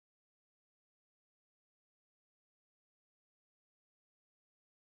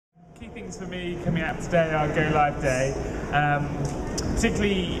Key things for me coming out today are Go Live Day.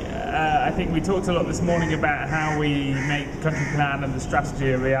 Particularly, I think we talked a lot this morning about how we make the country plan and the strategy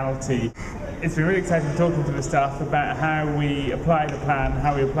a reality. It's been really exciting talking to the staff about how we apply the plan,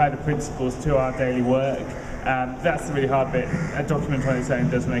 how we apply the principles to our daily work. That's the really hard bit. A document on its own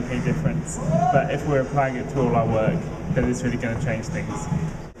doesn't make any difference, but if we're applying it to all our work, then it's really going to change things.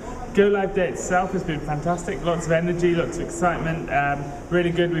 Go Live Day itself has been fantastic, lots of energy, lots of excitement, really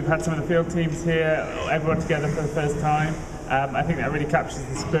good. We've had some of the field teams here, everyone together for the first time. I think that really captures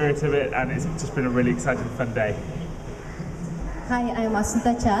the spirit of it, and it's just been a really exciting, fun day. Hi, I am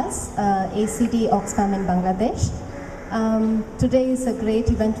Asunda Charles, ACD Oxfam in Bangladesh. Today is a great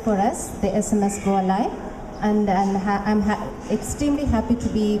event for us, the SMS Go Live, and I'm extremely happy to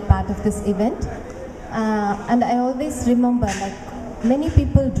be part of this event. And I always remember, many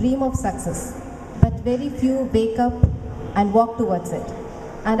people dream of success, but very few wake up and walk towards it.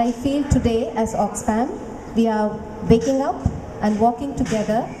 And I feel today as Oxfam, we are waking up and walking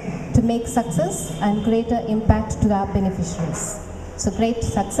together to make success and greater impact to our beneficiaries. So great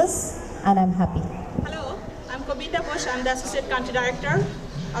success, and I'm happy. Hello, I'm commendable. I'm the Associate Country Director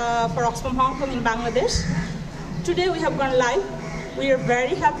for Oxfam Hong Kong in Bangladesh. Today we have gone live. We are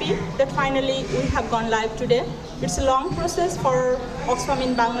very happy that finally we have gone live today. It's a long process for Oxfam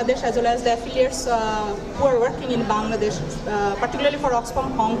in Bangladesh as well as the affiliates who are working in Bangladesh, particularly for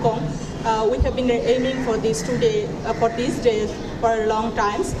Oxfam Hong Kong. We have been aiming for these days for a long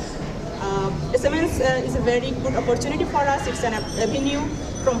time. SMS is a very good opportunity for us. It's an avenue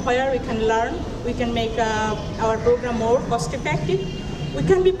from where we can learn, we can make our program more cost effective. We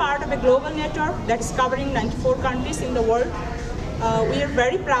can be part of a global network that is covering 94 countries in the world. We are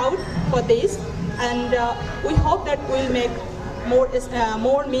very proud for this, and we hope that we'll make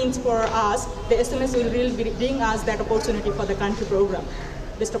more means for us. The SMS will really bring us that opportunity for the country program.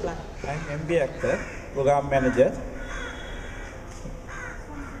 Best of luck. I'm MB Akhtar, Program Manager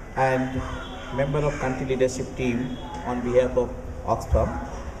and member of Country Leadership Team on behalf of Oxfam,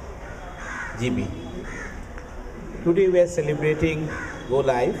 GB. Today we are celebrating Go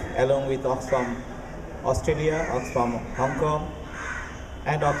Live along with Oxfam Australia, Oxfam Hong Kong,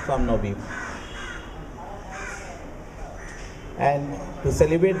 and Oxfam Novi. And to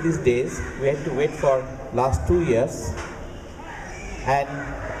celebrate these days, we had to wait for last 2 years, and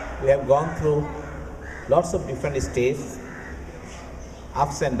we have gone through lots of different stages,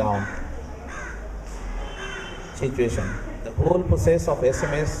 ups and downs situation. The whole process of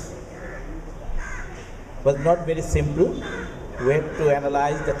SMS was not very simple. We had to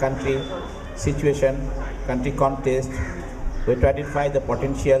analyze the country situation, country context. We had to identify the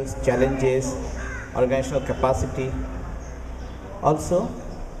potentials, challenges, organizational capacity. Also,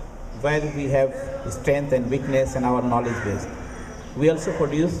 where we have strength and weakness in our knowledge base. We also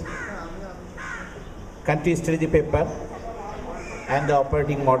produce country strategy paper and the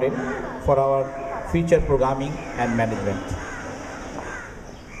operating model for our future programming and management.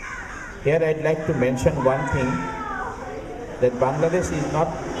 Here I'd like to mention one thing, that Bangladesh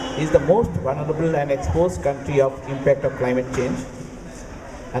is the most vulnerable and exposed country of impact of climate change,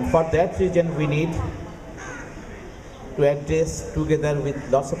 and for that reason we need to address together with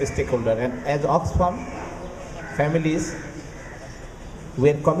lots of stakeholders. And as Oxfam families, we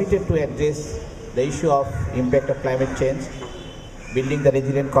are committed to address the issue of impact of climate change, building the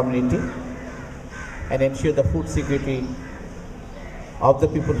resilient community, and ensure the food security of the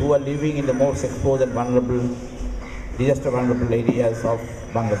people who are living in the most exposed and vulnerable, disaster vulnerable areas of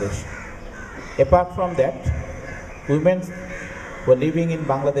Bangladesh. Apart from that, women who are living in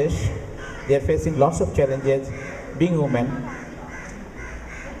Bangladesh, they are facing lots of challenges being women,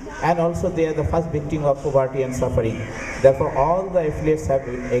 and also they are the first victim of poverty and suffering. Therefore, all the affiliates have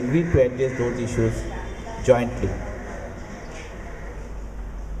agreed to address those issues jointly.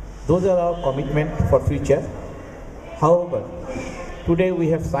 Those are our commitment for future. However, today we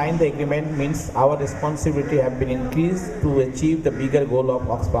have signed the agreement, means our responsibility have been increased to achieve the bigger goal of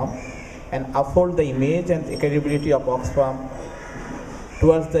Oxfam and uphold the image and the credibility of Oxfam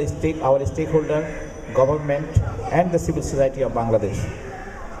towards our stakeholder, government, and the civil society of Bangladesh.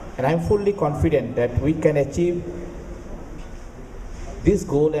 And I am fully confident that we can achieve this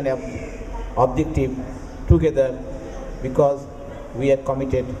goal and objective together because we are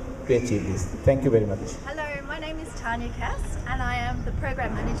committed to achieve this. Thank you very much. Hello, my name is Tanya Cass and I am the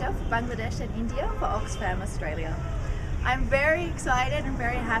Program Manager for Bangladesh and India for Oxfam Australia. I'm very excited and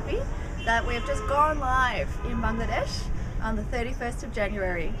very happy that we have just gone live in Bangladesh on the 31st of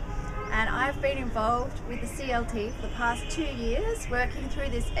January. And I've been involved with the CLT for the past 2 years, working through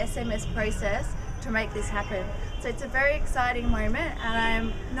this SMS process to make this happen. So it's a very exciting moment, and I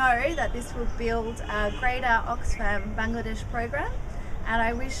know that this will build a greater Oxfam Bangladesh program, and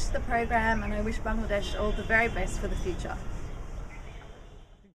I wish the program and I wish Bangladesh all the very best for the future.